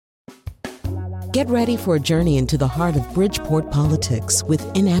Get ready for a journey into the heart of Bridgeport politics with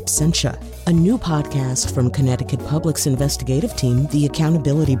In Absentia, a new podcast from Connecticut Public's investigative team, The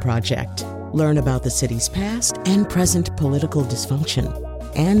Accountability Project. Learn about the city's past and present political dysfunction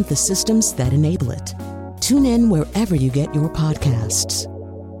and the systems that enable it. Tune in wherever you get your podcasts.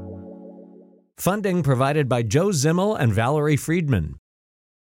 Funding provided by Joe Zimmel and Valerie Friedman.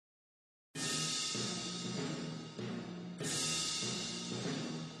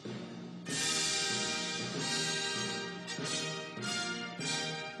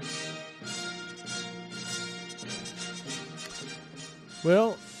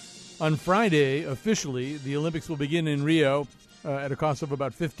 Well, on Friday, officially, the Olympics will begin in Rio at a cost of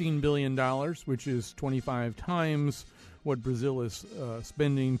about $15 billion, which is 25 times what Brazil is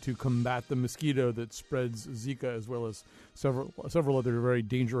spending to combat the mosquito that spreads Zika, as well as several other very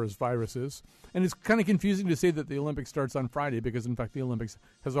dangerous viruses. And it's kind of confusing to say that the Olympics starts on Friday because, in fact, the Olympics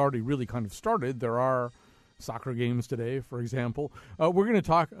has already really kind of started. There are soccer games today, for example. We're going to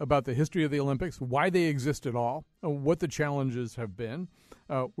talk about the history of the Olympics, why they exist at all, what the challenges have been.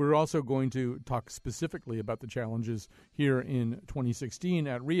 We're also going to talk specifically about the challenges here in 2016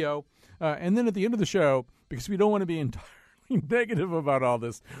 at Rio. And then at the end of the show, because we don't want to be entirely negative about all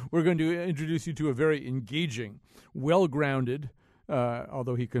this, we're going to introduce you to a very engaging, well-grounded,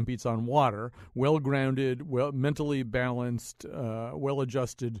 although he competes on water, well-grounded, mentally balanced,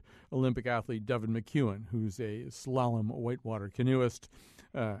 well-adjusted Olympic athlete, Devin McEwen, who's a slalom whitewater canoeist,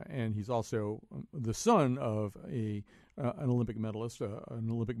 and he's also the son of an Olympic medalist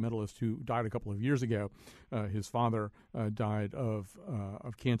who died a couple of years ago. His father died of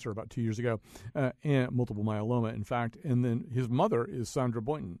cancer about 2 years ago, and multiple myeloma, in fact. And then his mother is Sandra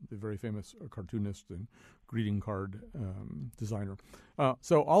Boynton, the very famous cartoonist and greeting card designer.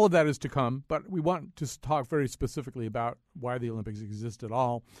 So all of that is to come, but we want to talk very specifically about why the Olympics exist at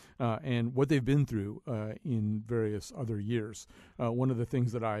all and what they've been through in various other years. One of the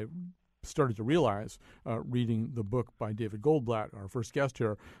things that I started to realize reading the book by David Goldblatt, our first guest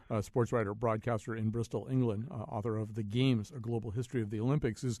here, sports writer, broadcaster in Bristol, England, author of The Games, A Global History of the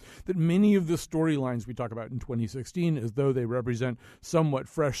Olympics, is that many of the storylines we talk about in 2016, as though they represent somewhat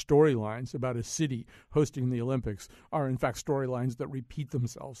fresh storylines about a city hosting the Olympics, are in fact storylines that repeat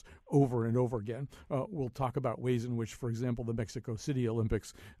themselves over and over again. We'll talk about ways in which, for example, the Mexico City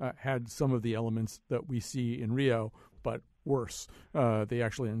Olympics had some of the elements that we see in Rio, but worse. They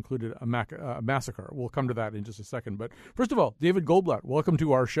actually included a massacre. We'll come to that in just a second. But first of all, David Goldblatt, welcome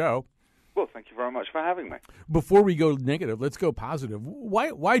to our show. Well, thank you very much for having me. Before we go negative, let's go positive.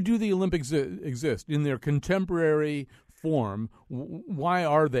 Why do the Olympics exist in their contemporary form? Why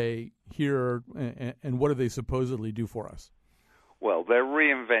are they here, and what do they supposedly do for us? Well, they're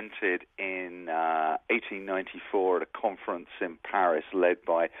reinvented in 1894 at a conference in Paris led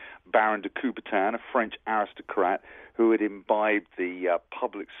by Baron de Coubertin, a French aristocrat who had imbibed the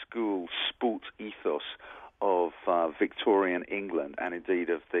public school sports ethos of Victorian England and indeed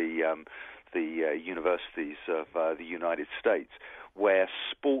of the universities of the United States, where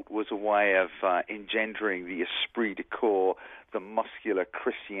sport was a way of engendering the esprit de corps, the muscular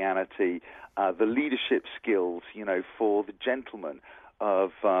Christianity, the leadership skills, for the gentlemen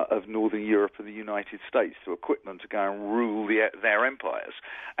of Northern Europe and the United States to equip them to go and rule their empires.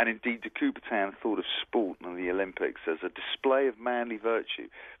 And indeed, de Coubertin thought of sport and the Olympics as a display of manly virtue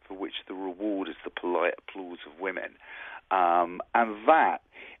for which the reward is the polite applause of women. And that,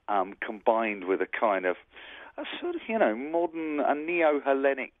 combined with a kind of a sort of, modern, a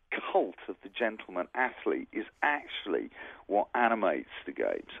neo-Hellenic cult of the gentleman athlete is actually what animates the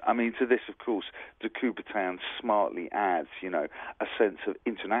Games. I mean, to this, of course, de Coubertin smartly adds, a sense of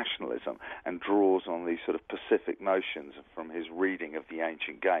internationalism and draws on these sort of Pacific notions from his reading of the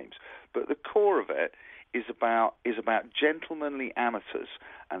ancient Games. But the core of it is about gentlemanly amateurs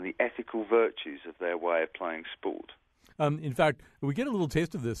and the ethical virtues of their way of playing sport. In fact, we get a little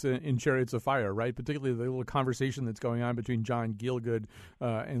taste of this in Chariots of Fire, right? Particularly the little conversation that's going on between John Gielgud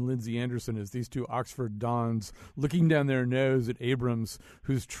and Lindsay Anderson as these two Oxford dons looking down their nose at Abrams,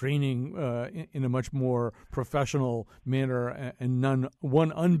 who's training in a much more professional manner and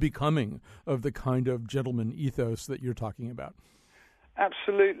one unbecoming of the kind of gentleman ethos that you're talking about.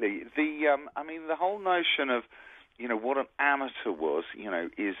 Absolutely. The whole notion of, what an amateur was,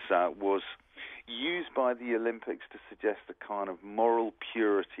 was used by the Olympics to suggest a kind of moral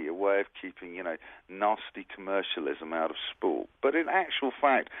purity, a way of keeping, nasty commercialism out of sport. But in actual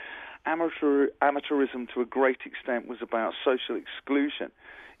fact, amateurism to a great extent was about social exclusion.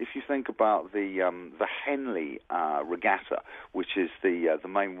 If you think about the Henley Regatta, which is the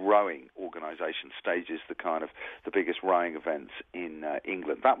main rowing organisation, stages the biggest rowing events in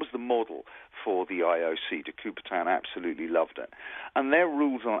England. That was the model for the IOC. De Coubertin absolutely loved it. And their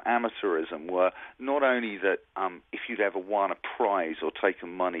rules on amateurism were not only that if you'd ever won a prize or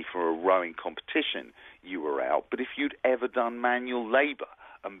taken money for a rowing competition, you were out, but if you'd ever done manual labor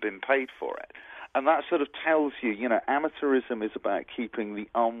and been paid for it. And that sort of tells you, amateurism is about keeping the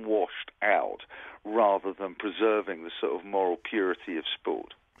unwashed out rather than preserving the sort of moral purity of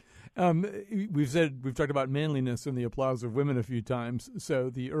sport. We've talked about manliness and the applause of women a few times. So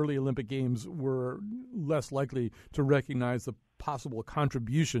the early Olympic Games were less likely to recognize the possible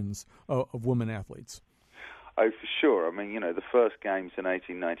contributions of women athletes. Oh, for sure. I mean, the first Games in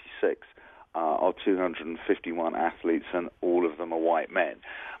 1896 are 251 athletes, and all of them are white men.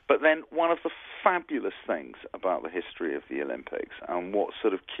 But then one of the fabulous things about the history of the Olympics and what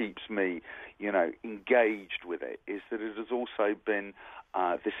sort of keeps me, engaged with it is that it has also been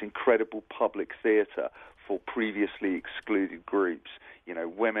this incredible public theatre for previously excluded groups,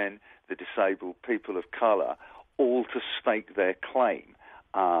 women, the disabled, people of colour, all to stake their claim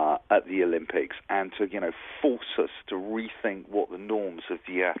at the Olympics and to, force us to rethink what the norms of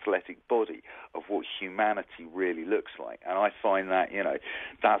the athletic body, of what humanity really looks like. And I find that,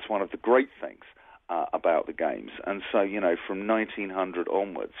 that's one of the great things about the Games. And so, from 1900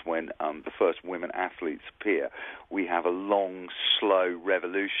 onwards, when the first women athletes appear, we have a long, slow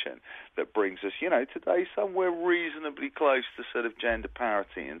revolution that brings us, today somewhere reasonably close to sort of gender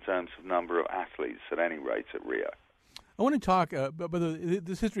parity in terms of number of athletes, at any rate, at Rio. I want to talk, but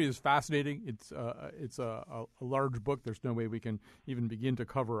this history is fascinating. It's a large book. There's no way we can even begin to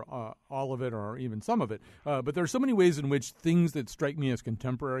cover all of it or even some of it. But there are so many ways in which things that strike me as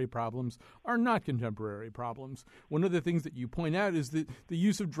contemporary problems are not contemporary problems. One of the things that you point out is that the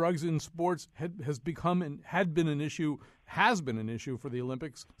use of drugs in sports has been an issue for the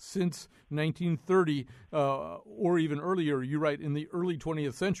Olympics since 1930 or even earlier. You write, in the early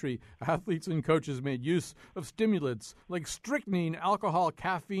 20th century, athletes and coaches made use of stimulants like strychnine, alcohol,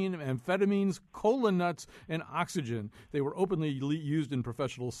 caffeine, amphetamines, cola nuts, and oxygen. They were openly used in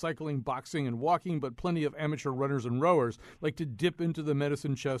professional cycling, boxing, and walking, but plenty of amateur runners and rowers like to dip into the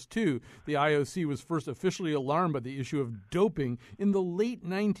medicine chest too. The IOC was first officially alarmed by the issue of doping in the late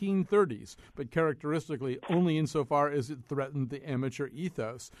 1930s, but characteristically only insofar as it threatened the amateur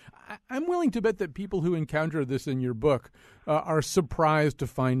ethos. I'm willing to bet that people who encounter this in your book are surprised to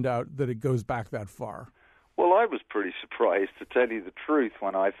find out that it goes back that far. Well, I was pretty surprised, to tell you the truth,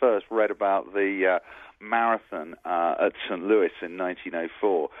 when I first read about the marathon at St. Louis in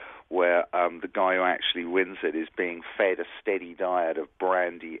 1904, where the guy who actually wins it is being fed a steady diet of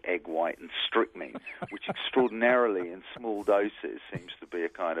brandy, egg white, and strychnine, which extraordinarily in small doses seems to be a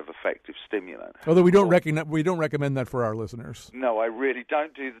kind of effective stimulant. Although we don't recommend that for our listeners. No, I really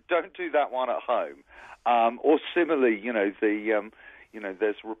don't do that one at home. Or similarly,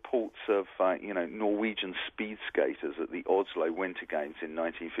 there's reports of, Norwegian speed skaters at the Oslo Winter Games in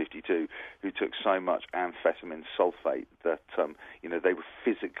 1952 who took so much amphetamine sulfate that, they were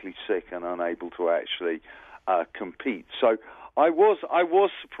physically sick and unable to actually compete. So I was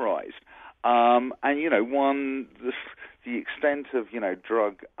surprised. The extent of,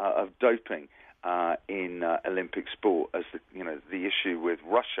 of doping in Olympic sport, as the issue with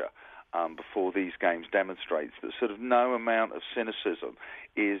Russia before these games demonstrates that sort of no amount of cynicism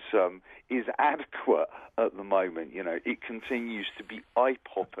is adequate at the moment. It continues to be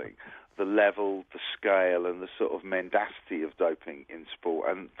eye-popping, the level, the scale, and the sort of mendacity of doping in sport,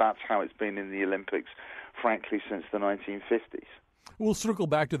 and that's how it's been in the Olympics, frankly, since the 1950s. We'll circle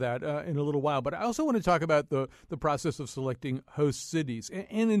back to that in a little while, but I also want to talk about the process of selecting host cities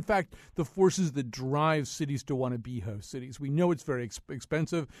and, in fact, the forces that drive cities to want to be host cities. We know it's very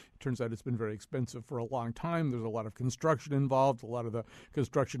expensive. It turns out it's been very expensive for a long time. There's a lot of construction involved. A lot of the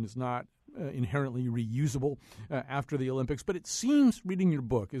construction is not inherently reusable after the Olympics. But it seems, reading your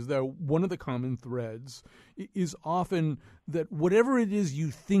book, as though one of the common threads is often that whatever it is you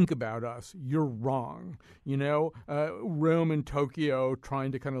think about us, you're wrong. Rome and Tokyo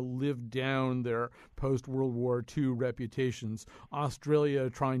trying to kind of live down their post-World War II reputations. Australia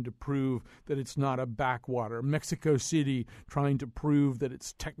trying to prove that it's not a backwater. Mexico City trying to prove that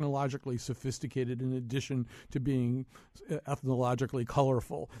it's technologically sophisticated in addition to being ethnologically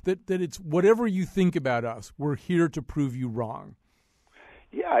colorful. That it's whatever you think about us, we're here to prove you wrong.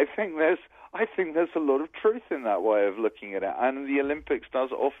 Yeah, I think there's a lot of truth in that way of looking at it. And the Olympics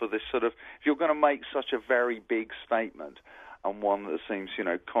does offer this sort of, if you're going to make such a very big statement and one that seems,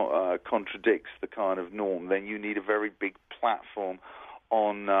 contradicts the kind of norm, then you need a very big platform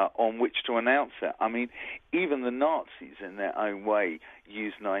on which to announce it. I mean, even the Nazis, in their own way,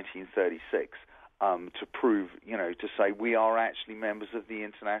 used 1936 to prove, to say we are actually members of the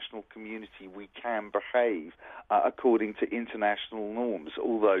international community. We can behave according to international norms,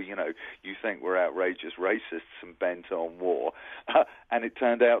 although, you think we're outrageous racists and bent on war. And it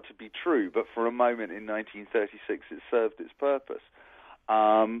turned out to be true, but for a moment in 1936 it served its purpose.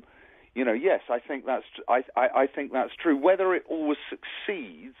 Yes, I think that's true. Whether it always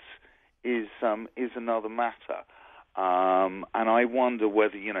succeeds is another matter. And I wonder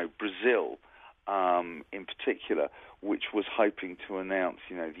whether, Brazil, in particular, which was hoping to announce,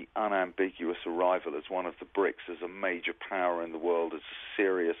 the unambiguous arrival as one of the BRICS, as a major power in the world, as a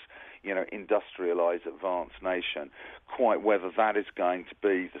serious, industrialized, advanced nation, quite whether that is going to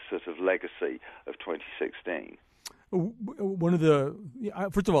be the sort of legacy of 2016. One of the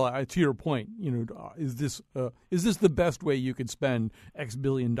first of all, to your point, is this the best way you could spend X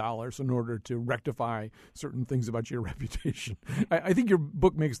billion dollars in order to rectify certain things about your reputation? I think your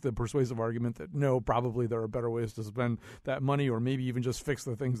book makes the persuasive argument that no, probably there are better ways to spend that money, or maybe even just fix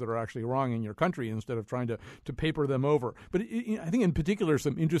the things that are actually wrong in your country instead of trying to paper them over. But I think in particular,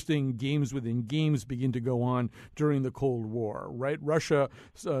 some interesting games within games begin to go on during the Cold War. Right, Russia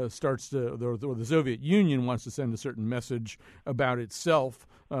starts to, or the Soviet Union wants to send a certain message about itself,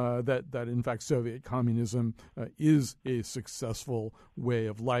 that in fact Soviet communism is a successful way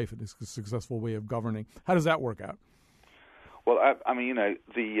of life, and is a successful way of governing. How does that work out? Well,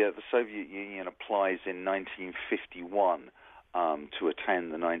 the Soviet Union applies in 1951 to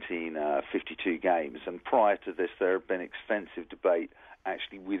attend the 1952 games, and prior to this there had been extensive debate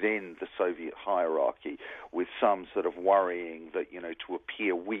actually within the Soviet hierarchy, with some sort of worrying that, to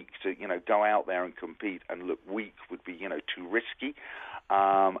appear weak, to, go out there and compete and look weak would be, too risky,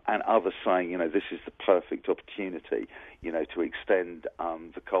 and others saying, this is the perfect opportunity, to extend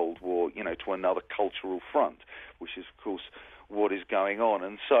the Cold War, to another cultural front, which is, of course, what is going on.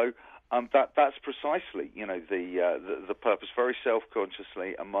 And so that's precisely, the purpose, very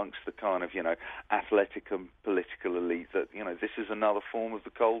self-consciously amongst the kind of, athletic and political elite, that, this is another form of the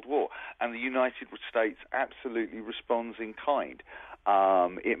Cold War. And the United States absolutely responds in kind.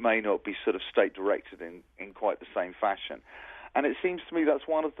 It may not be sort of state-directed in quite the same fashion. And it seems to me that's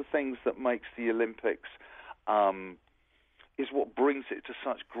one of the things that makes the Olympics, is what brings it to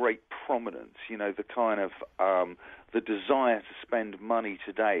such great prominence. The kind of the desire to spend money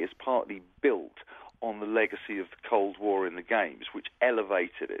today is partly built on the legacy of the Cold War in the Games, which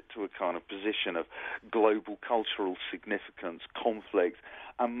elevated it to a kind of position of global cultural significance, conflict,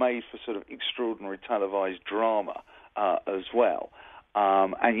 and made for sort of extraordinary televised drama as well.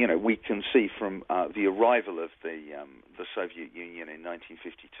 And we can see from the arrival of the Soviet Union in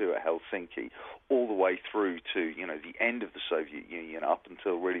 1952 at Helsinki, all the way through to the end of the Soviet Union, up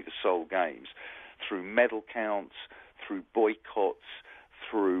until really the Seoul Games, through medal counts, through boycotts,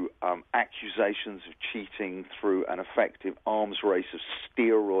 through accusations of cheating, through an effective arms race of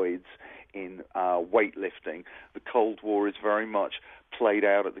steroids in weightlifting, the Cold War is very much played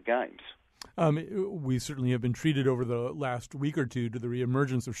out at the Games. We certainly have been treated over the last week or two to the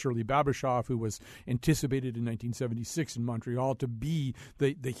reemergence of Shirley Babashoff, who was anticipated in 1976 in Montreal to be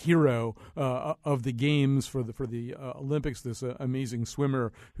the hero of the Games for the Olympics. This amazing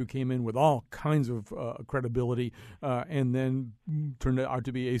swimmer who came in with all kinds of credibility, and then turned out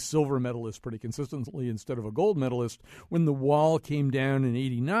to be a silver medalist pretty consistently instead of a gold medalist. When the wall came down in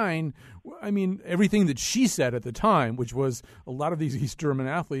 '89, everything that she said at the time, which was a lot of these East German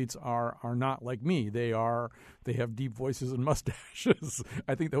athletes are not like me. They have deep voices and mustaches.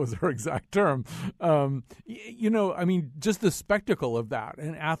 I think that was her exact term. Just the spectacle of that.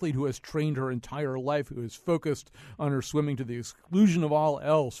 An athlete who has trained her entire life, who is focused on her swimming to the exclusion of all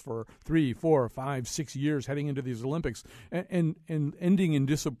else for 3, 4, 5, 6 years heading into these Olympics, and ending in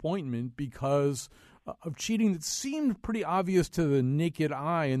disappointment because of cheating that seemed pretty obvious to the naked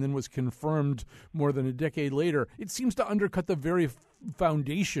eye and then was confirmed more than a decade later. It seems to undercut the very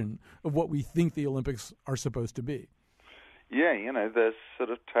foundation of what we think the Olympics are supposed to be. Yeah, there's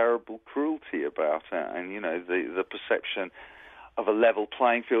sort of terrible cruelty about it, and, the perception of a level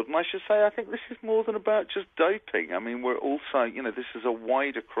playing field. And I should say, I think this is more than about just doping. We're also, this is a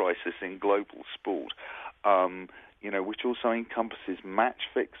wider crisis in global sport, which also encompasses match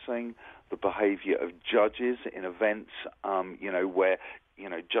fixing, the behavior of judges in events, where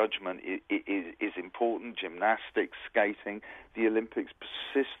judgment is important. Gymnastics, skating, the Olympics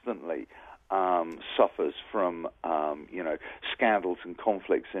persistently suffers from scandals and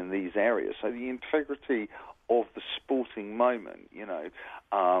conflicts in these areas. So the integrity of the sporting moment,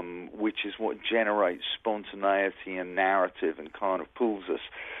 which is what generates spontaneity and narrative and kind of pulls us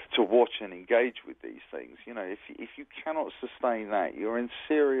to watch and engage with these things. If you cannot sustain that, you're in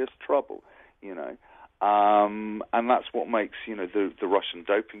serious trouble. And that's what makes, the Russian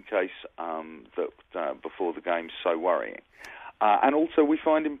doping case that before the games so worrying. And also we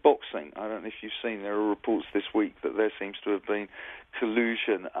find in boxing, I don't know if you've seen, there are reports this week that there seems to have been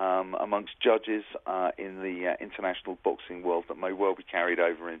collusion amongst judges in the international boxing world that may well be carried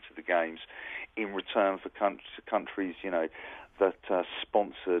over into the games in return for countries, that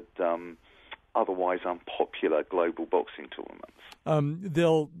sponsored otherwise unpopular global boxing tournaments.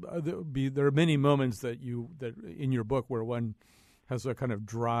 There are many moments that in your book where one has a kind of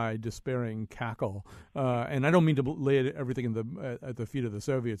dry, despairing cackle, and I don't mean to lay everything at the feet of the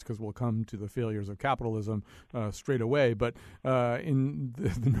Soviets, because we'll come to the failures of capitalism straight away. But in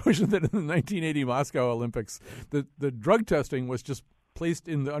the notion that in the 1980 Moscow Olympics, the drug testing was just placed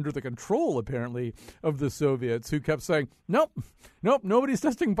under the control, apparently, of the Soviets, who kept saying, nope, nobody's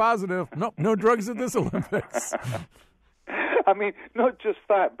testing positive. Nope, no drugs at this Olympics. I mean, not just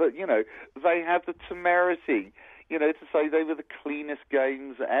that, but, they had the temerity, to say they were the cleanest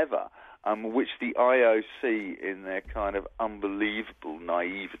games ever, which the IOC, in their kind of unbelievable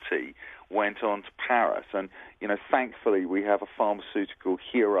naivety, went on to Paris. And, thankfully, we have a pharmaceutical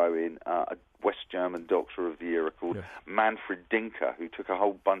hero in a West German doctor of the era called Manfred Dinker, who took a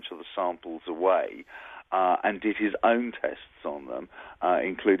whole bunch of the samples away and did his own tests on them,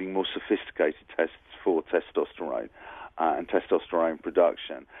 including more sophisticated tests for testosterone and testosterone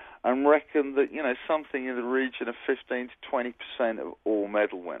production, and reckoned that, something in the region of 15 to 20% of all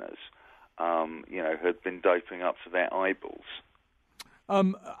medal winners, had been doping up to their eyeballs.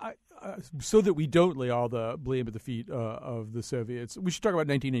 So that we don't lay all the blame at the feet of the Soviets, we should talk about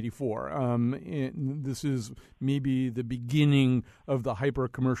 1984. This is maybe the beginning of the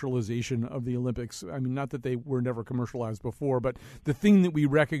hyper-commercialization of the Olympics. I mean, not that they were never commercialized before, but the thing that we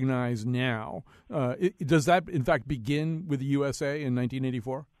recognize now, does that, in fact, begin with the USA in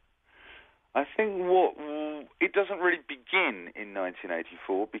 1984? I think it doesn't really begin in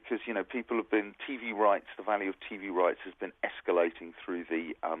 1984 because, people have been, TV rights, the value of TV rights has been escalating through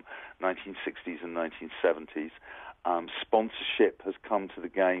the 1960s and 1970s. Sponsorship has come to the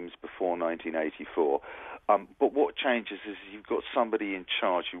games before 1984. But what changes is you've got somebody in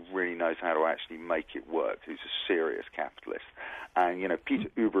charge who really knows how to actually make it work, who's a serious capitalist. And, Peter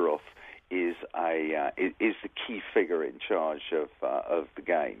Uberoth is the key figure in charge of the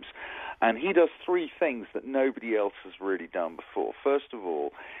games. And he does three things that nobody else has really done before. First of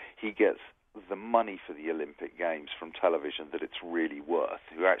all, he gets the money for the Olympic Games from television that it's really worth,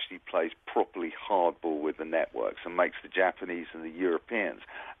 who actually plays properly hardball with the networks and makes the Japanese and the Europeans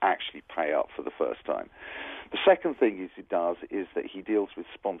actually pay up for the first time. The second thing he does is that he deals with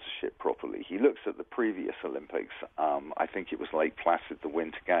sponsorship properly. He looks at the previous Olympics, I think it was Lake Placid, the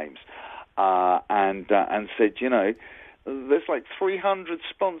Winter Games, and said, there's like 300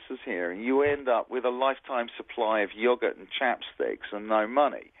 sponsors here, and you end up with a lifetime supply of yogurt and chapsticks and no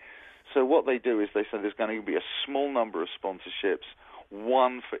money. So what they do is they say there's going to be a small number of sponsorships,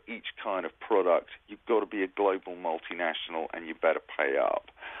 one for each kind of product. You've got to be a global multinational, and you better pay up.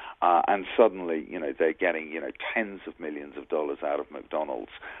 And suddenly, they're getting, tens of millions of dollars out of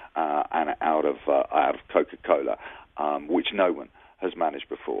McDonald's and out of Coca-Cola, which no one has managed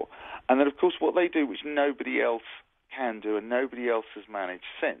before. And then, of course, what they do, which nobody else can do and nobody else has managed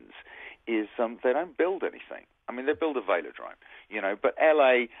since, is they don't build anything. I mean, they build a velodrome, but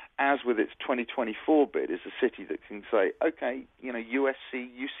LA, as with its 2024 bid, is a city that can say, okay, USC,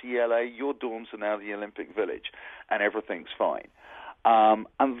 UCLA, your dorms are now the Olympic Village, and everything's fine. And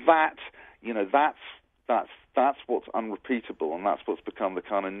that's what's unrepeatable, and that's what's become the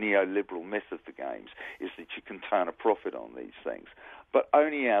kind of neoliberal myth of the games, is that you can turn a profit on these things. But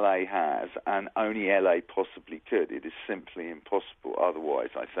only LA has, and only LA possibly could. It is simply impossible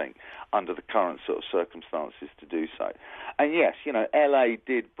otherwise, I think, under the current sort of circumstances to do so. And yes, LA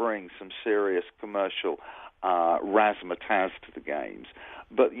did bring some serious commercial razzmatazz to the games.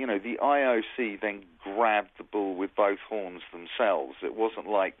 But, the IOC then grabbed the bull with both horns themselves. It wasn't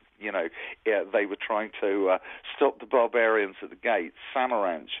like, they were trying to stop the barbarians at the gate.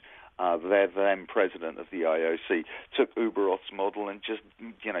 Samaranch, their then president of the IOC, took Uberoth's model and just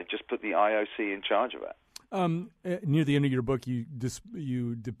put the IOC in charge of it. Near the end of your book,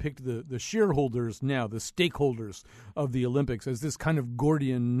 you depict the shareholders now, the stakeholders of the Olympics, as this kind of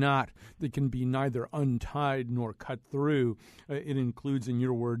Gordian knot that can be neither untied nor cut through. It includes, in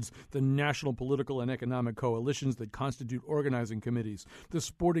your words, the national political and economic coalitions that constitute organizing committees, the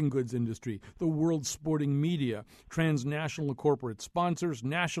sporting goods industry, the world sporting media, transnational corporate sponsors,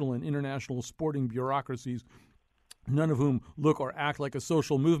 national and international sporting bureaucracies, none of whom look or act like a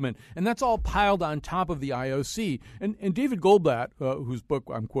social movement. And that's all piled on top of the IOC. And David Goldblatt, whose book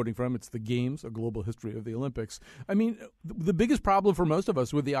I'm quoting from, it's The Games, A Global History of the Olympics. I mean, the biggest problem for most of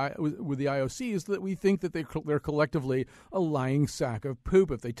us with the IOC is that we think that they're collectively a lying sack of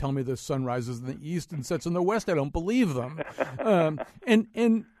poop. If they tell me the sun rises in the east and sets in the west, I don't believe them.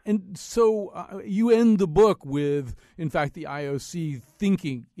 And so you end the book with, in fact, the IOC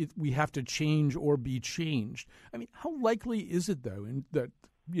thinking we have to change or be changed. I mean, how likely is it, though, that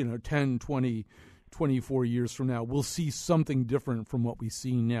 10, 20, 24 years from now, we'll see something different from what we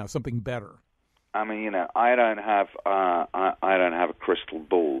see now, something better? I mean, I don't have a crystal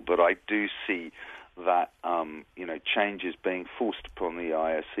ball, but I do see that changes being forced upon the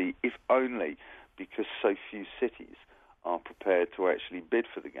IOC, if only because so few cities are prepared to actually bid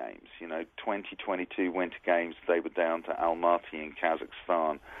for the Games. 2022 Winter Games, they were down to Almaty in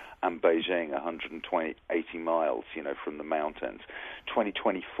Kazakhstan and Beijing, 80 miles, from the mountains.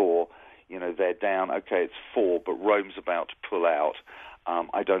 2024, they're down, okay, it's 4, but Rome's about to pull out.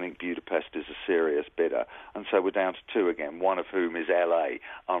 I don't think Budapest is a serious bidder. And so we're down to 2 again, one of whom is LA,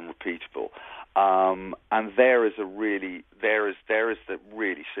 unrepeatable. And there is the really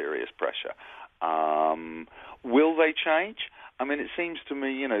serious pressure. Will they change? I mean, it seems to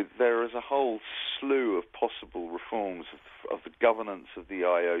me, there is a whole slew of possible reforms of the governance of the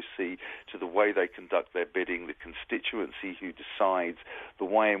IOC, to the way they conduct their bidding, the constituency who decides, the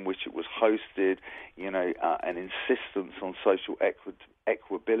way in which it was hosted, an insistence on social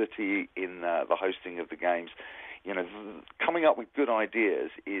equability in the hosting of the Games. Coming up with good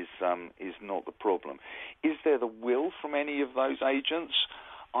ideas is not the problem. Is there the will from any of those agents?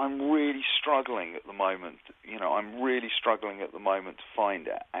 I'm really struggling at the moment. To find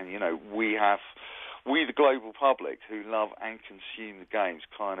it. And we, the global public who love and consume the Games,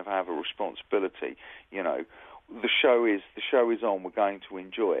 kind of have a responsibility. The show is on. We're going to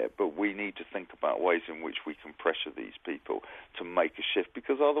enjoy it, but we need to think about ways in which we can pressure these people to make a shift,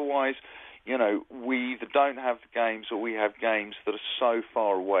 because otherwise, we either don't have the Games, or we have Games that are so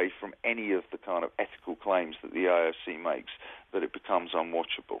far away from any of the kind of ethical claims that the IOC makes that it becomes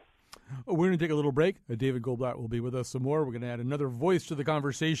unwatchable. We're going to take a little break. David Goldblatt will be with us some more. We're going to add another voice to the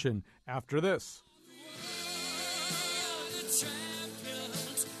conversation after this.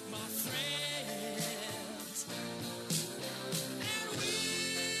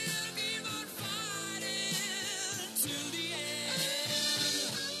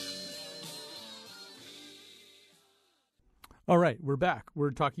 All right, we're back.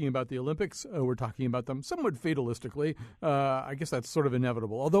 We're talking about the Olympics. We're talking about them somewhat fatalistically. I guess that's sort of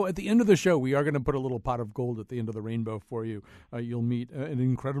inevitable. Although at the end of the show, we are going to put a little pot of gold at the end of the rainbow for you. You'll meet an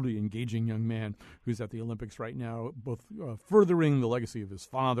incredibly engaging young man who's at the Olympics right now, both furthering the legacy of his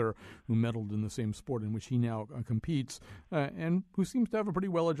father, who medaled in the same sport in which he now competes, and who seems to have a pretty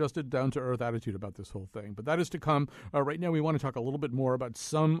well-adjusted, down-to-earth attitude about this whole thing. But that is to come. Right now, we want to talk a little bit more about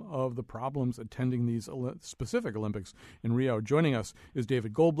some of the problems attending these specific Olympics in Rio. Joining us is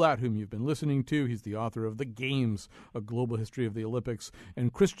David Goldblatt, whom you've been listening to. He's the author of The Games, A Global History of the Olympics.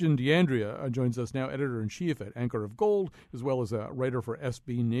 And Christian D'Andrea joins us now, editor-in-chief at Anchor of Gold, as well as a writer for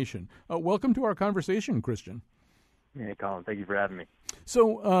SB Nation. Welcome to our conversation, Christian. Hey, Colin. Thank you for having me.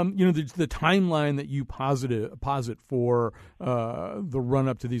 So, the timeline that you posit for the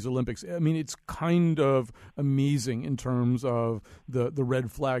run-up to these Olympics, I mean, it's kind of amazing in terms of the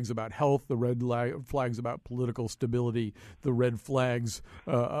red flags about health, the red flags about political stability, the red flags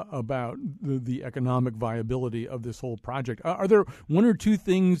about the economic viability of this whole project. Are there one or two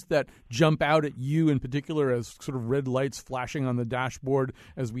things that jump out at you in particular as sort of red lights flashing on the dashboard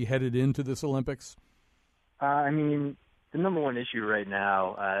as we headed into this Olympics? I mean, the number one issue right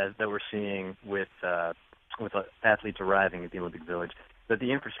now that we're seeing with athletes arriving at the Olympic Village, that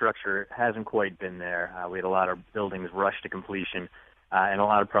the infrastructure hasn't quite been there. We had a lot of buildings rushed to completion, and a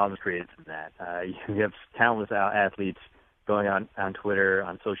lot of problems created from that. You have countless athletes going on Twitter,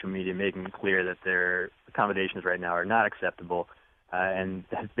 on social media, making it clear that their accommodations right now are not acceptable, and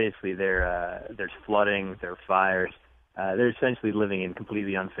basically there's flooding, there are fires. They're essentially living in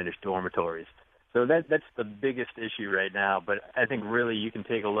completely unfinished dormitories. So that's the biggest issue right now, but I think really you can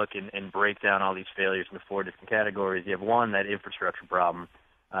take a look and break down all these failures into 4 different categories. You have 1, that infrastructure problem,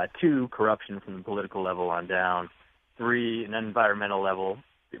 2, corruption from the political level on down, 3, an environmental level,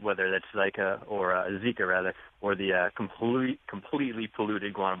 whether that's Zika or the completely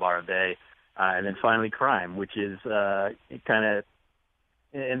polluted Guanabara Bay, and then finally crime, which is and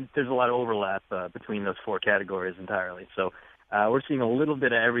there's a lot of overlap between those 4 categories entirely. So we're seeing a little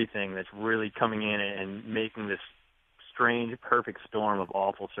bit of everything that's really coming in and making this strange, perfect storm of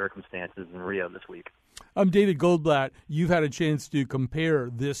awful circumstances in Rio this week. I'm David Goldblatt. You've had a chance to compare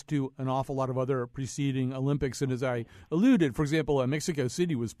this to an awful lot of other preceding Olympics. And as I alluded, for example, Mexico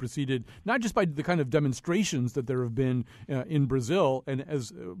City was preceded not just by the kind of demonstrations that there have been in Brazil and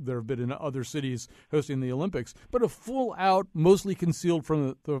as there have been in other cities hosting the Olympics, but a full-out, mostly concealed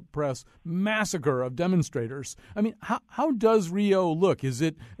from the press, massacre of demonstrators. I mean, how does Rio look? Is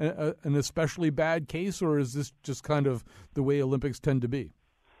it an especially bad case, or is this just kind of the way Olympics tend to be?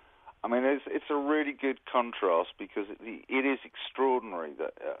 I mean, it's a really good contrast because it is extraordinary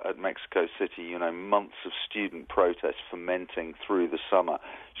that at Mexico City, months of student protests fermenting through the summer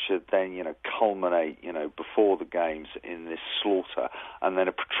should then, culminate, before the games in this slaughter and then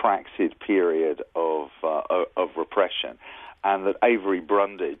a protracted period of repression. And that Avery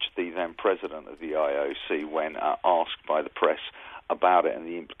Brundage, the then president of the IOC, when asked by the press about it and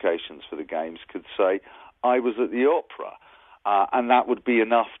the implications for the games, could say, "I was at the opera." And that would be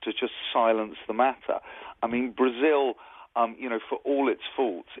enough to just silence the matter. I mean, Brazil, for all its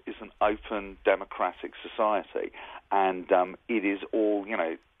faults, is an open democratic society, and it is all,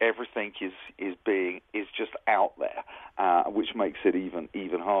 everything is just out there, which makes it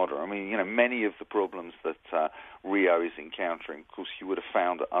even harder. I mean, many of the problems that Rio is encountering, of course, you would have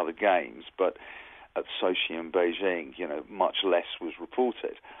found at other games, but at Sochi and Beijing, much less was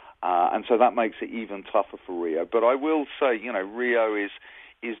reported. And so that makes it even tougher for Rio. But I will say, Rio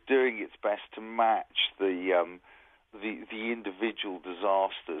is doing its best to match the individual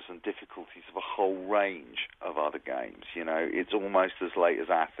disasters and difficulties of a whole range of other games. It's almost as late as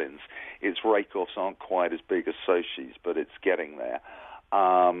Athens. Its rake-offs aren't quite as big as Sochi's, but it's getting there.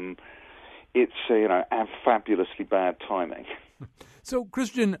 It's fabulously bad timing. So,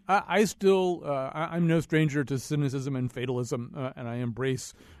 Christian, I'm no stranger to cynicism and fatalism, and I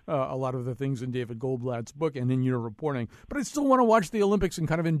embrace a lot of the things in David Goldblatt's book and in your reporting. But I still want to watch the Olympics and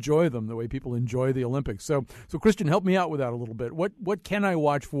kind of enjoy them the way people enjoy the Olympics. So Christian, help me out with that a little bit. What can I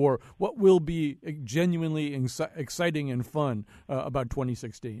watch for? What will be genuinely exciting and fun about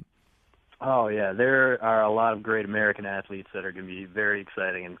 2016? Oh, yeah. There are a lot of great American athletes that are going to be very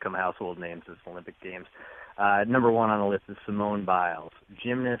exciting and become household names this Olympic Games. Number one on the list is Simone Biles,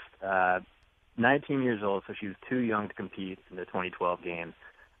 gymnast, 19 years old, so she was too young to compete in the 2012 Games.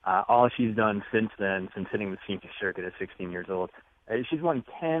 All she's done since then, since hitting the senior circuit at 16 years old, she's won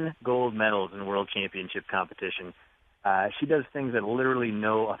 10 gold medals in world championship competition. She does things that literally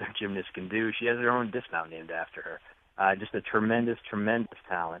no other gymnast can do. She has her own dismount named after her. Just a tremendous, tremendous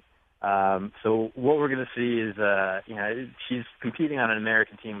talent. So what we're going to see is, she's competing on an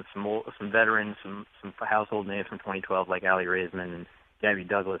American team with some veterans, some household names from 2012 like Allie Raisman and Gabby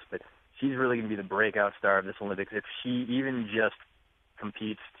Douglas, but she's really going to be the breakout star of this Olympics if she even just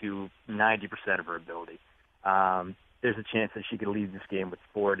competes to 90% of her ability. There's a chance that she could lead this game with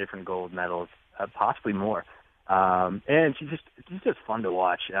 4 different gold medals, possibly more. And she's just fun to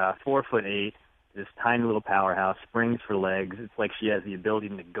watch. 4'8", this tiny little powerhouse, springs for legs. It's like she has the ability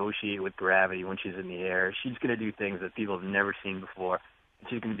to negotiate with gravity when she's in the air. She's going to do things that people have never seen before. And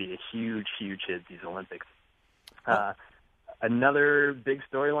she's going to be a huge, huge hit at these Olympics. Another big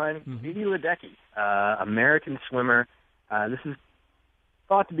storyline, Katie Ledecky, American swimmer. This is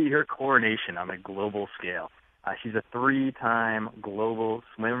thought to be her coronation on a global scale. She's a 3-time global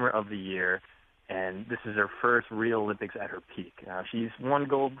swimmer of the year, and this is her first Rio Olympics at her peak. She's won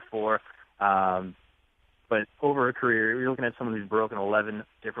gold before, but over her career, you're looking at someone who's broken 11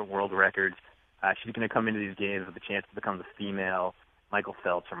 different world records. She's going to come into these games with a chance to become the female Michael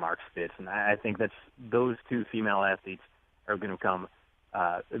Phelps or Mark Spitz, and I think those two female athletes are going to come.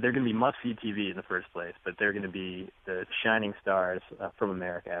 They're going to be must-see TV in the first place, but they're going to be the shining stars from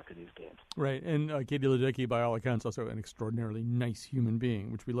America after these games. Right, and Katie Ledecky, by all accounts, also an extraordinarily nice human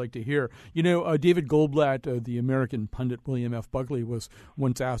being, which we like to hear. David Goldblatt, the American pundit William F. Buckley, was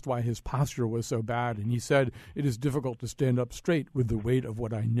once asked why his posture was so bad, and he said, "It is difficult to stand up straight with the weight of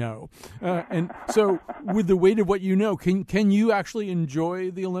what I know." And so, with the weight of what you know, can you actually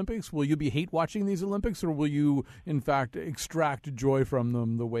enjoy the Olympics? Will you be hate watching these Olympics, or will you, in fact, extract joy from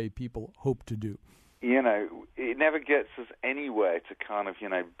them the way people hope to do? It never gets us anywhere to kind of,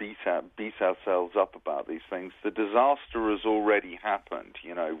 beat ourselves up about these things. The disaster has already happened.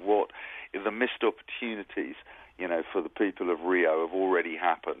 What the missed opportunities, for the people of Rio have already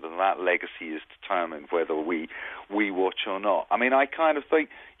happened, and that legacy is determined whether we watch or not. I mean, I kind of think,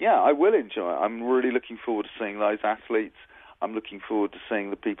 I will enjoy it. I'm really looking forward to seeing those athletes. I'm looking forward to seeing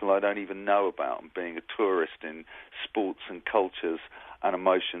the people I don't even know about and being a tourist in sports and cultures and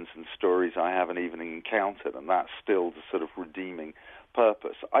emotions and stories I haven't even encountered, and that's still the sort of redeeming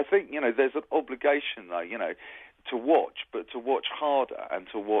purpose. I think, there's an obligation, though. to watch, but to watch harder and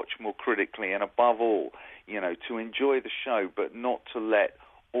to watch more critically, and above all, to enjoy the show, but not to let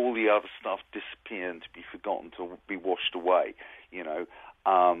all the other stuff disappear and to be forgotten, to be washed away.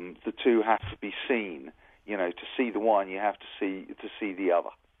 The two have to be seen. To see the one, you have to see the other.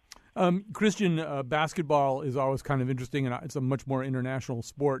 Christian, basketball is always kind of interesting, and it's a much more international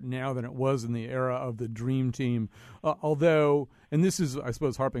sport now than it was in the era of the Dream Team. Although, and this is, I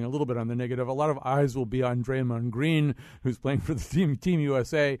suppose, harping a little bit on the negative, a lot of eyes will be on Draymond Green, who's playing for the Team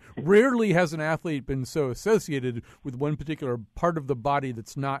USA. Rarely has an athlete been so associated with one particular part of the body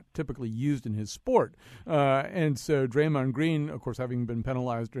that's not typically used in his sport. And so Draymond Green, of course, having been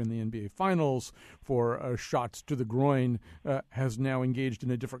penalized during the NBA Finals for shots to the groin, has now engaged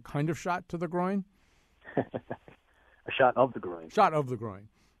in a different kind of shot to the groin. A shot of the groin. Shot of the groin.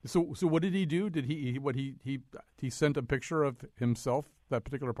 So what did he do? Did he sent a picture of himself, that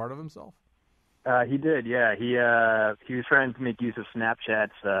particular part of himself? He did, yeah. He was trying to make use of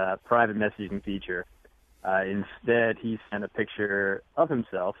Snapchat's private messaging feature. Instead, he sent a picture of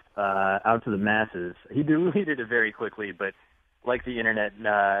himself out to the masses. He deleted it very quickly, but like the internet,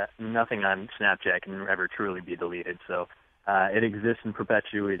 nothing on Snapchat can ever truly be deleted. So it exists in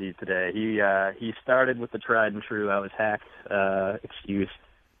perpetuity today. He started with the tried and true "I was hacked" excuse.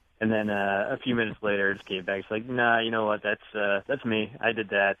 And then a few minutes later, just came back. He's like, "Nah, you know what? That's me. I did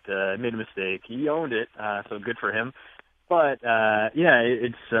that. I made a mistake." He owned it, so good for him. But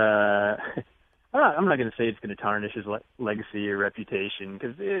it's. I'm not going to say it's going to tarnish his legacy or reputation,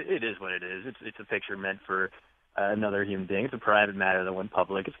 because it is what it is. It's a picture meant for another human being. It's a private matter that went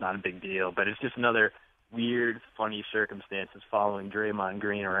public. It's not a big deal, but it's just another weird, funny circumstances following Draymond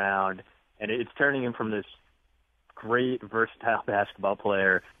Green around, and it's turning him from this great, versatile basketball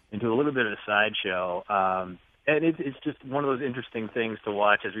player into a little bit of a sideshow. And it's just one of those interesting things to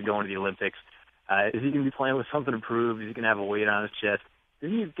watch as we go into the Olympics. Is he going to be playing with something to prove? Is he going to have a weight on his chest? Is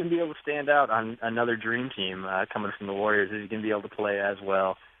he going to be able to stand out on another dream team coming from the Warriors? Is he going to be able to play as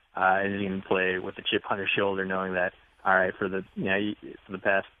well? Is he going to play with a chip on his shoulder, knowing that, all right, for the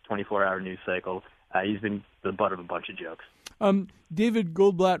past 24-hour news cycle, he's been the butt of a bunch of jokes. David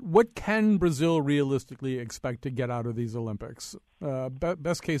Goldblatt, what can Brazil realistically expect to get out of these Olympics?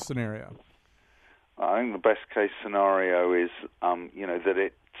 Best case scenario. I think the best case scenario is,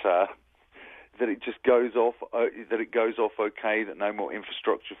 that it just goes off, okay, that no more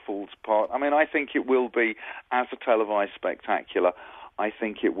infrastructure falls apart. I mean, I think it will be, as a televised spectacular, I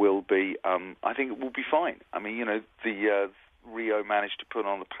think it will be fine. I mean, the Rio managed to put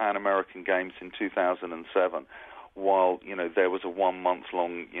on the Pan American Games in 2007, while there was a 1 month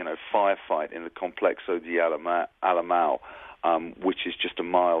long firefight in the Complexo de Alemão, which is just a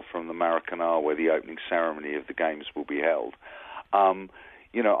mile from the Maracanã, where the opening ceremony of the games will be held.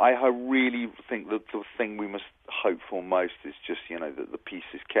 I really think that the thing we must hope for most is just that the peace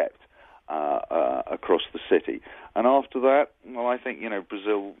is kept across the city. And after that, well, I think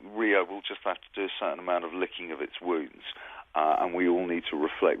Rio will just have to do a certain amount of licking of its wounds. And we all need to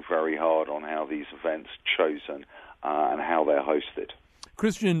reflect very hard on how these events are chosen and how they're hosted.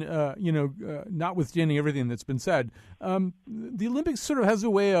 Christian, notwithstanding everything that's been said, the Olympics sort of has a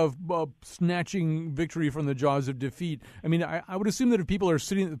way of snatching victory from the jaws of defeat. I mean, I would assume that if people are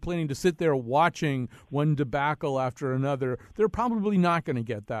planning to sit there watching one debacle after another, they're probably not going to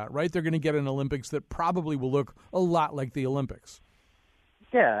get that, right? They're going to get an Olympics that probably will look a lot like the Olympics.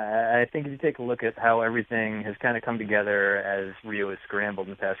 Yeah, I think if you take a look at how everything has kind of come together as Rio has scrambled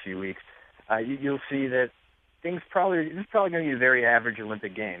in the past few weeks, you'll see that this is probably going to be a very average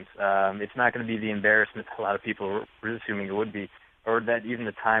Olympic Games. It's not going to be the embarrassment that a lot of people were assuming it would be, or that even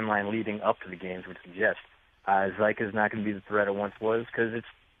the timeline leading up to the Games would suggest. Zika is not going to be the threat it once was, because it's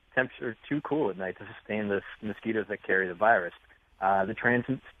temperatures too cool at night to sustain the mosquitoes that carry the virus. The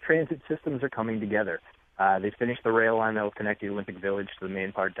transit systems are coming together. They finished the rail line that will connect the Olympic Village to the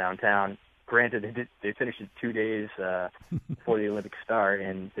main part downtown. Granted, they finished it 2 days before the Olympics start,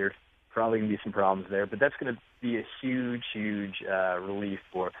 and there's probably going to be some problems there. But that's going to be a huge, huge relief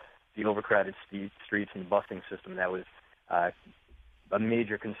for the overcrowded streets and the busing system that was a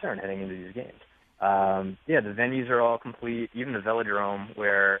major concern heading into these games. The venues are all complete. Even the velodrome,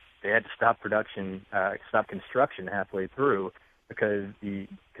 where they had to stop construction halfway through, because the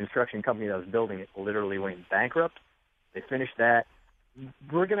construction company that was building it literally went bankrupt. They finished that.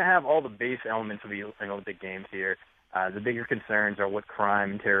 We're going to have all the base elements of the Olympic Games here. The bigger concerns are what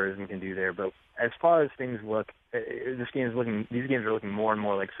crime and terrorism can do there. But as far as things look, these games are looking more and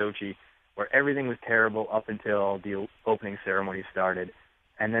more like Sochi, where everything was terrible up until the opening ceremony started.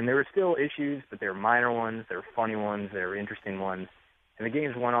 And then there were still issues, but they were minor ones, they were funny ones, they were interesting ones. And the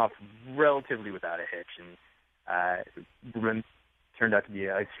games went off relatively without a hitch. And turned out to be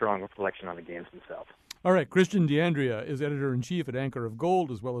a strong reflection on the games themselves. All right, Christian D'Andrea is editor-in-chief at Anchor of Gold,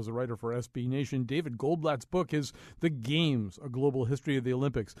 as well as a writer for SB Nation. David Goldblatt's book is The Games, A Global History of the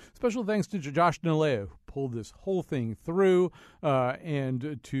Olympics. Special thanks to Josh Nalea, who pulled this whole thing through,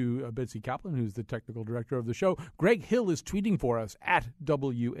 and to Betsy Kaplan, who's the technical director of the show. Greg Hill is tweeting for us at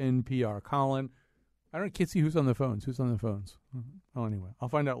WNPR Colin. I can't see who's on the phones. Who's on the phones? Oh, anyway, I'll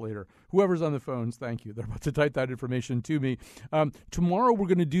find out later. Whoever's on the phones, thank you. They're about to type that information to me. Tomorrow we're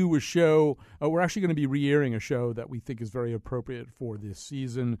going to do a show. We're actually going to be re-airing a show that we think is very appropriate for this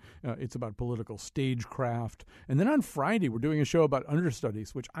season. It's about political stagecraft. And then on Friday, we're doing a show about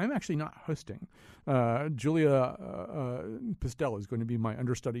understudies, which I'm actually not hosting. Julia Pistel is going to be my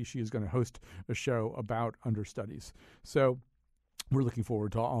understudy. She is going to host a show about understudies. So we're looking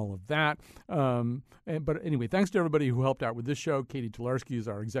forward to all of that. But anyway, thanks to everybody who helped out with this show. Katie Tolarski is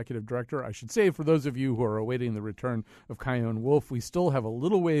our executive director. I should say, for those of you who are awaiting the return of Kyone Wolf, we still have a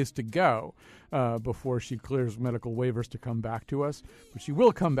little ways to go before she clears medical waivers to come back to us. But she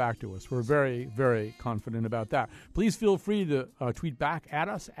will come back to us. We're very, very confident about that. Please feel free to tweet back at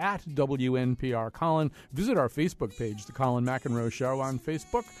us at WNPR Colin. Visit our Facebook page, The Colin McEnroe Show on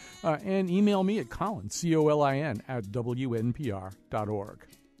Facebook, and email me at Colin, COLIN, at WNPR.org.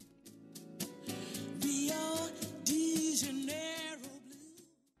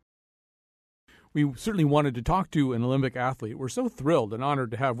 We certainly wanted to talk to an Olympic athlete. We're so thrilled and honored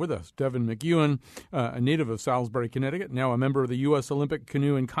to have with us Devin McEwen, a native of Salisbury, Connecticut, now a member of the U.S. Olympic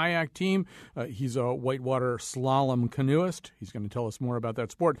canoe and kayak team. He's a whitewater slalom canoeist. He's going to tell us more about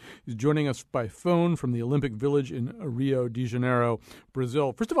that sport. He's joining us by phone from the Olympic Village in Rio de Janeiro,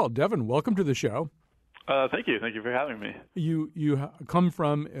 Brazil. First of all, Devin, welcome to the show. Thank you. Thank you for having me. You come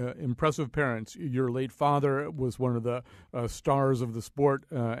from impressive parents. Your late father was one of the stars of the sport,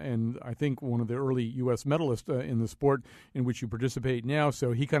 and I think one of the early U.S. medalists in the sport in which you participate now.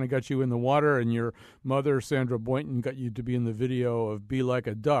 So he kind of got you in the water, and your mother, Sandra Boynton, got you to be in the video of Be Like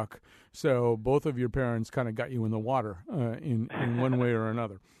a Duck. So both of your parents kind of got you in the water in one way or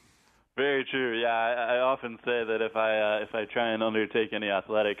another. Very true. Yeah, I often say that if I try and undertake any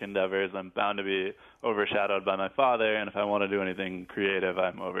athletic endeavors, I'm bound to be overshadowed by my father, and if I want to do anything creative,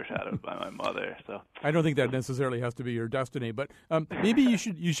 I'm overshadowed by my mother. So I don't think that necessarily has to be your destiny, but maybe you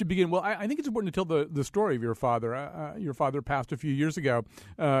should begin. Well, I think it's important to tell the story of your father. Your father passed a few years ago.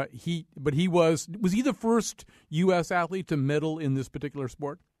 Was he the first U.S. athlete to medal in this particular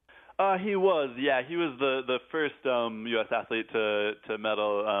sport? He was, yeah. He was the first U.S. athlete to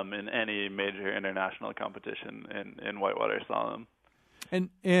medal in any major international competition in whitewater slalom.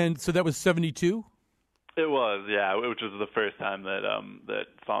 And so that was 1972? It was, yeah, which was the first time that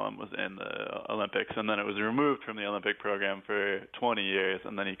slalom was in the Olympics, and then it was removed from the Olympic program for 20 years,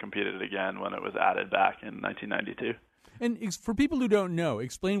 and then he competed again when it was added back in 1992. And for people who don't know,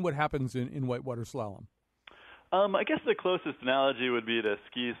 explain what happens in whitewater slalom. I guess the closest analogy would be to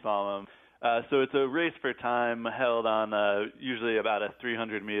ski slalom. So it's a race for time held on usually about a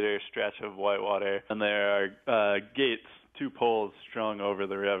 300-meter stretch of whitewater, and there are gates, 2 poles strung over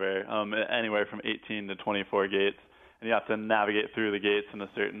the river, anywhere from 18 to 24 gates, and you have to navigate through the gates in a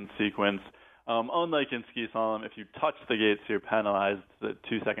certain sequence. Unlike in ski slalom, if you touch the gates, you're penalized, the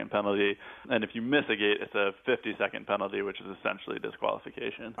 2-second penalty. And if you miss a gate, it's a 50-second penalty, which is essentially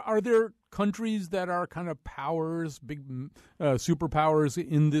disqualification. Are there countries that are kind of powers, big superpowers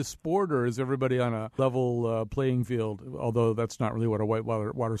in this sport, or is everybody on a level playing field, although that's not really what a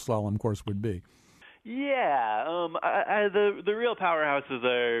whitewater slalom course would be? Yeah, the real powerhouses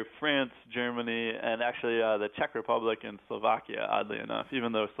are France, Germany, and actually the Czech Republic and Slovakia. Oddly enough,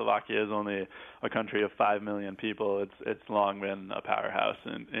 even though Slovakia is only a country of 5 million people, it's long been a powerhouse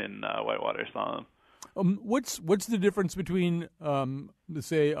in whitewater slalom. What's the difference between,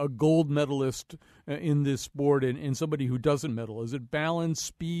 say, a gold medalist in this sport and somebody who doesn't medal? Is it balance,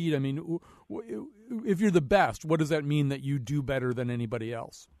 speed? I mean, if you're the best, what does that mean that you do better than anybody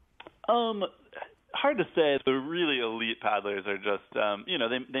else? Hard to say. The really elite paddlers are just,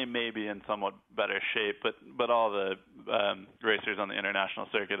 they may be in somewhat better shape, but all the racers on the international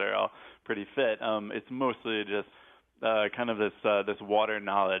circuit are all pretty fit. It's mostly just kind of this water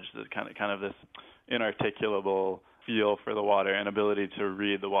knowledge, this kind of this inarticulable feel for the water and ability to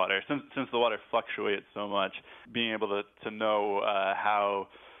read the water. Since the water fluctuates so much, being able to know how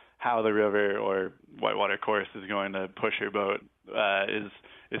the river or whitewater course is going to push your boat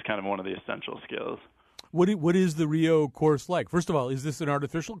is kind of one of the essential skills. What is the Rio course like? First of all, is this an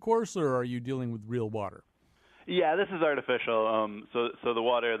artificial course, or are you dealing with real water? Yeah, this is artificial. So the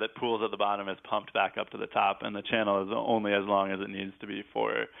water that pools at the bottom is pumped back up to the top, and the channel is only as long as it needs to be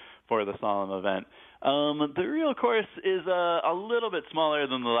for the slalom event. The real course is a little bit smaller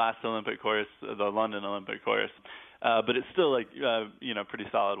than the last Olympic course, the London Olympic course, but it's still pretty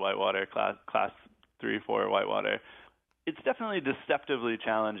solid whitewater, class 3-4 whitewater. It's definitely deceptively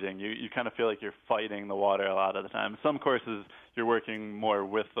challenging. You kind of feel like you're fighting the water a lot of the time. Some courses you're working more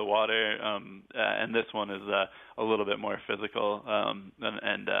with the water, and this one is a little bit more physical and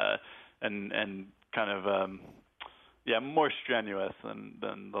kind of more strenuous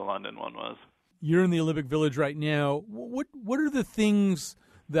than the London one was. You're in the Olympic Village right now. What are the things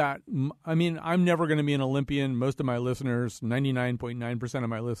that, I mean, I'm never going to be an Olympian. Most of my listeners, 99.9% of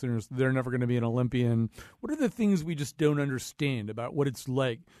my listeners, they're never going to be an Olympian. What are the things we just don't understand about what it's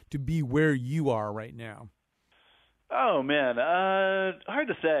like to be where you are right now? Oh man, hard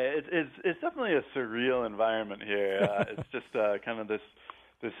to say. It's definitely a surreal environment here. It's just kind of this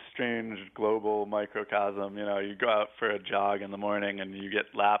strange global microcosm. You go out for a jog in the morning and you get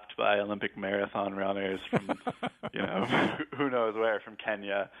lapped by Olympic marathon runners from, who knows where, from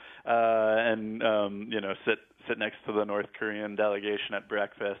Kenya, and sit next to the North Korean delegation at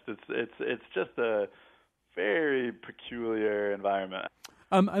breakfast. It's just a very peculiar environment.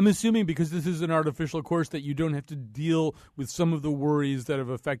 I'm assuming because this is an artificial course that you don't have to deal with some of the worries that have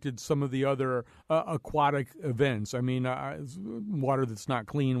affected some of the other aquatic events. I mean, water that's not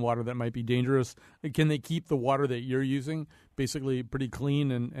clean, water that might be dangerous. Can they keep the water that you're using basically pretty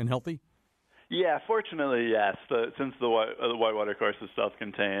clean and healthy? Yeah, fortunately, yes. Since the whitewater course is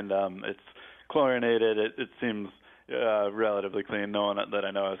self-contained, it's chlorinated. It seems relatively clean. No one that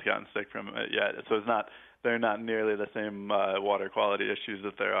I know has gotten sick from it yet. So it's not. They're not nearly the same water quality issues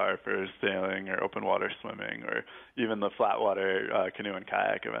that there are for sailing or open water swimming or even the flat water canoe and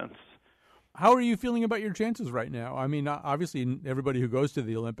kayak events. How are you feeling about your chances right now? I mean, obviously everybody who goes to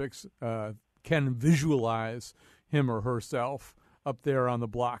the Olympics can visualize him or herself up there on the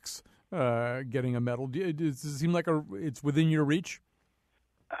blocks getting a medal. Does it seem like it's within your reach?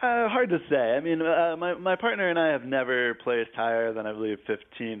 Hard to say. I mean, my partner and I have never placed higher than, I believe,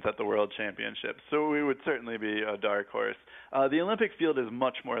 15th at the World Championships, so we would certainly be a dark horse. The Olympic field is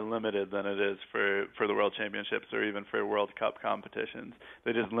much more limited than it is for the World Championships or even for World Cup competitions.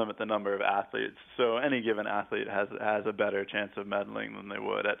 They just limit the number of athletes, so any given athlete has a better chance of medaling than they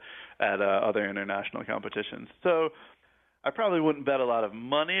would at other international competitions. So I probably wouldn't bet a lot of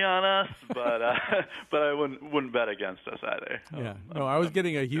money on us, but I wouldn't bet against us either. Yeah, no, I was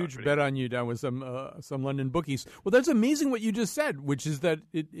getting a huge bet on you down with some London bookies. Well, that's amazing what you just said, which is that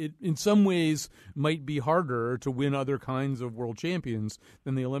it in some ways might be harder to win other kinds of world champions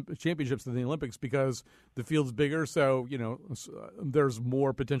than the championships than the Olympics because the field's bigger. So there's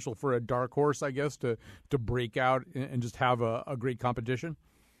more potential for a dark horse, I guess, to break out and just have a great competition.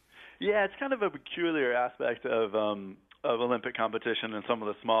 Yeah, it's kind of a peculiar aspect of Olympic competition and some of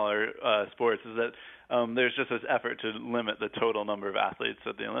the smaller sports is that there's just this effort to limit the total number of athletes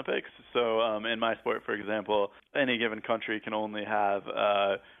at the Olympics. So in my sport, for example, any given country can only have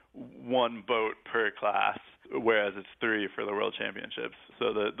one boat per class, whereas it's 3 for the World Championships.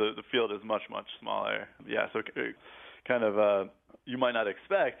 So the field is much, much smaller. Yeah, so kind of you might not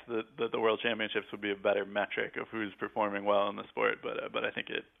expect that the World Championships would be a better metric of who's performing well in the sport, but I think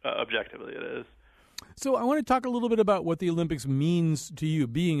objectively it is. So I want to talk a little bit about what the Olympics means to you,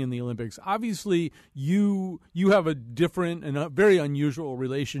 being in the Olympics. Obviously, you have a different and a very unusual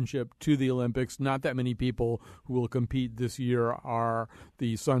relationship to the Olympics. Not that many people who will compete this year are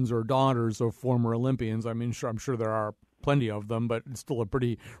the sons or daughters of former Olympians. I mean, I'm sure there are plenty of them, but it's still a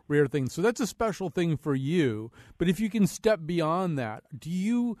pretty rare thing. So that's a special thing for you. But if you can step beyond that, do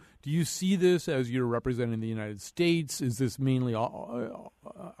you see this as you're representing the United States? Is this mainly,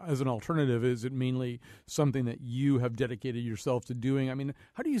 as an alternative, is it mainly something that you have dedicated yourself to doing? I mean,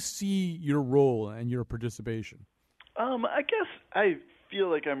 how do you see your role and your participation? I guess I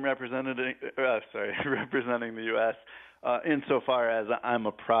feel like I'm representing the U.S., insofar as I'm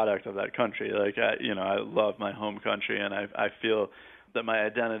a product of that country. Like, I love my home country, and I feel that my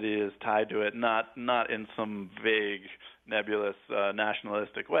identity is tied to it, not in some vague, nebulous,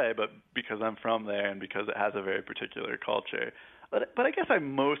 nationalistic way, but because I'm from there and because it has a very particular culture. But I guess I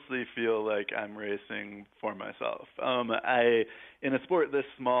mostly feel like I'm racing for myself. In a sport this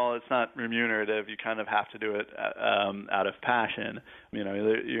small, it's not remunerative. You kind of have to do it out of passion.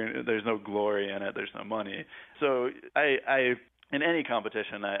 There's no glory in it. There's no money. So I in any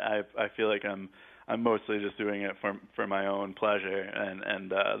competition, I feel like I'm mostly just doing it for my own pleasure,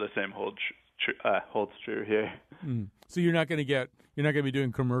 and the same holds true here. So you're not going to be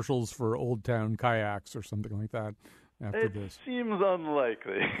doing commercials for Old Town kayaks or something like that. after this? Seems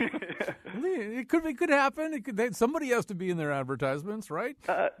unlikely. It could happen. Somebody has to be in their advertisements, right?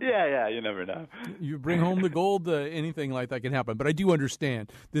 Yeah. You never know. You bring home the gold. Anything like that can happen. But I do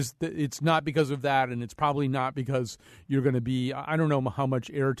understand this. It's not because of that, and it's probably not because you're going to be. I don't know how much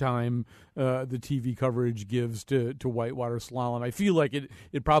airtime the TV coverage gives to whitewater slalom. I feel like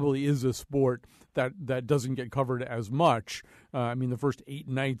it probably is a sport that doesn't get covered as much. I mean, the first 8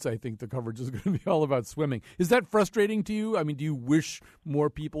 nights, I think the coverage is going to be all about swimming. Is that frustrating to you? I mean, do you wish more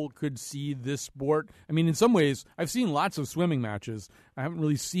people could see this sport? I mean, in some ways, I've seen lots of swimming matches. I haven't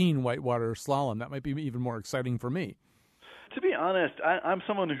really seen whitewater slalom. That might be even more exciting for me. To be honest, I'm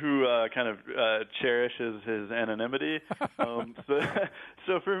someone who kind of cherishes his anonymity.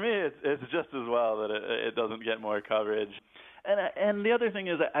 So for me, it's just as well that it doesn't get more coverage. And the other thing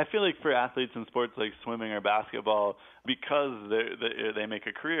is, I feel like for athletes in sports like swimming or basketball, because they make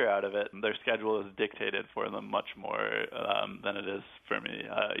a career out of it, their schedule is dictated for them much more than it is for me.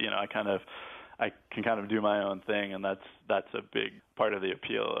 I can kind of do my own thing, and that's a big part of the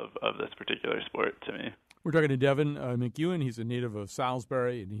appeal of this particular sport to me. We're talking to Devin McEwen. He's a native of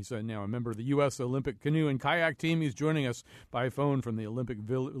Salisbury, and he's now a member of the U.S. Olympic Canoe and Kayak Team. He's joining us by phone from the Olympic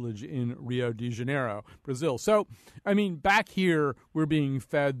Village in Rio de Janeiro, Brazil. So, I mean, back here, we're being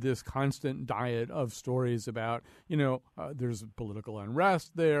fed this constant diet of stories about, there's political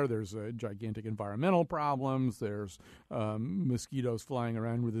unrest there, there's gigantic environmental problems, there's mosquitoes flying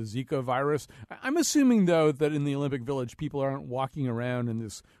around with the Zika virus. I'm assuming, though, that in the Olympic Village, people aren't walking around in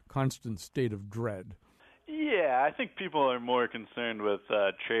this constant state of dread. Yeah, I think people are more concerned with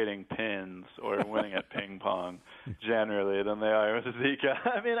trading pins or winning at ping pong generally than they are with Zika.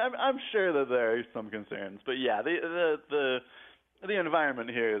 I mean, I'm sure that there are some concerns, but yeah, the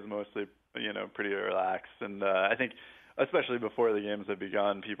environment here is mostly pretty relaxed, and I think especially before the games have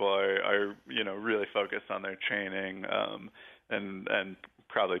begun, people are really focused on their training and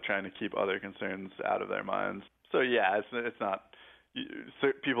probably trying to keep other concerns out of their minds. So yeah, it's not.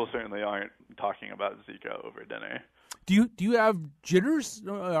 People certainly aren't talking about Zika over dinner. Do you have jitters?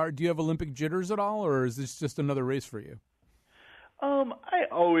 Or do you have Olympic jitters at all, or is this just another race for you? I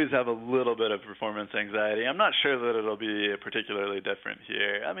always have a little bit of performance anxiety. I'm not sure that it'll be particularly different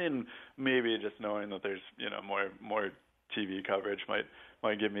here. I mean, maybe just knowing that there's more TV coverage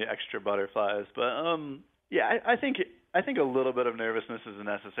might give me extra butterflies. But yeah, I think a little bit of nervousness is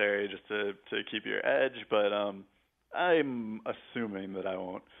necessary just to keep your edge. But I'm assuming that I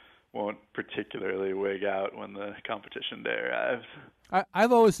won't particularly wig out when the competition day arrives.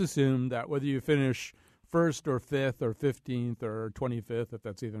 I've always assumed that whether you finish first or fifth or 15th or 25th, if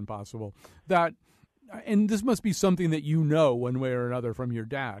that's even possible, that, and this must be something that one way or another from your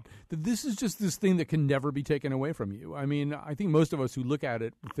dad, that this is just this thing that can never be taken away from you. I mean, I think most of us who look at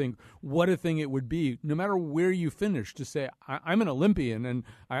it think what a thing it would be, no matter where you finish, to say, I'm an Olympian, and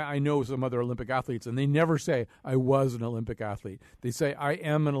I know some other Olympic athletes, and they never say, I was an Olympic athlete. They say, I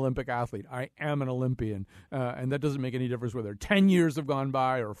am an Olympic athlete. I am an Olympian. And that doesn't make any difference whether 10 years have gone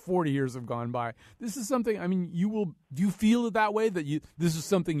by or 40 years have gone by. This is something, I mean, do you feel it that way, that this is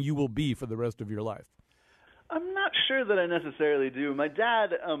something you will be for the rest of your life? I'm not sure that I necessarily do. My dad,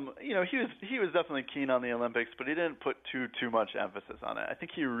 he was definitely keen on the Olympics, but he didn't put too much emphasis on it. I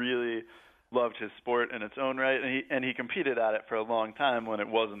think he really loved his sport in its own right, and he competed at it for a long time when it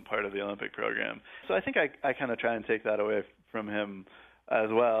wasn't part of the Olympic program. So I think I kind of try and take that away from him as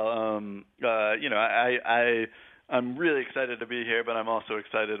well. I'm really excited to be here, but I'm also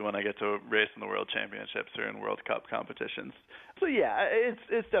excited when I get to race in the World Championships or in World Cup competitions. So yeah,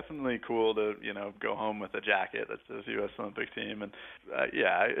 it's definitely cool to go home with a jacket that says U.S. Olympic Team, and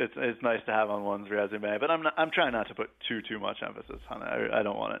it's nice to have on one's resume. But I'm trying not to put too much emphasis on it. I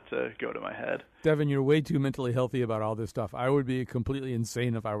don't want it to go to my head. Devin, you're way too mentally healthy about all this stuff. I would be completely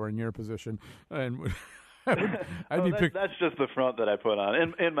insane if I were in your position, and. That's just the front that I put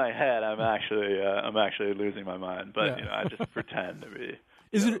on. In my head, I'm actually losing my mind, but I just pretend to be.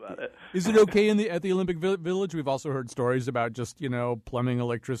 Is it okay at the Olympic Village? We've also heard stories about just plumbing,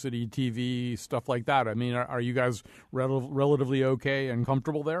 electricity, TV, stuff like that. I mean, are you guys relatively okay and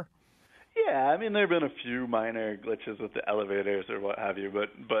comfortable there? Yeah, I mean, there have been a few minor glitches with the elevators or what have you,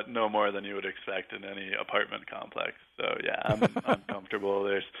 but no more than you would expect in any apartment complex. So yeah, I'm comfortable.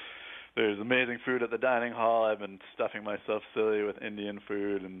 There's amazing food at the dining hall. I've been stuffing myself silly with Indian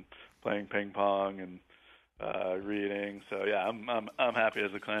food and playing ping pong and reading. So yeah, I'm happy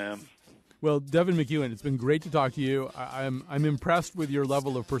as a clam. Well, Devin McEwen, it's been great to talk to you. I'm impressed with your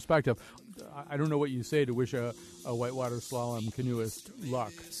level of perspective. I don't know what you say to wish a whitewater slalom canoeist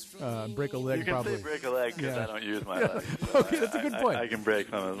luck. Break a leg, probably. You can say break a leg because I don't use my leg. So Okay, that's a good point. I can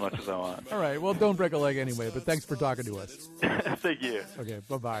break them as much as I want. All right, well, don't break a leg anyway, but thanks for talking to us. Thank you. Okay,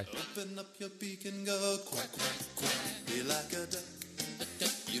 bye-bye. Open up your beak and go quack, quack, quack. Be like a duck.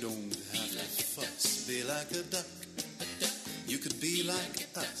 You don't have to fuss. Be like a duck. You could be like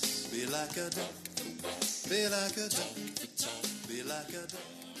us. Be like a duck. Be like a duck. Be like a duck.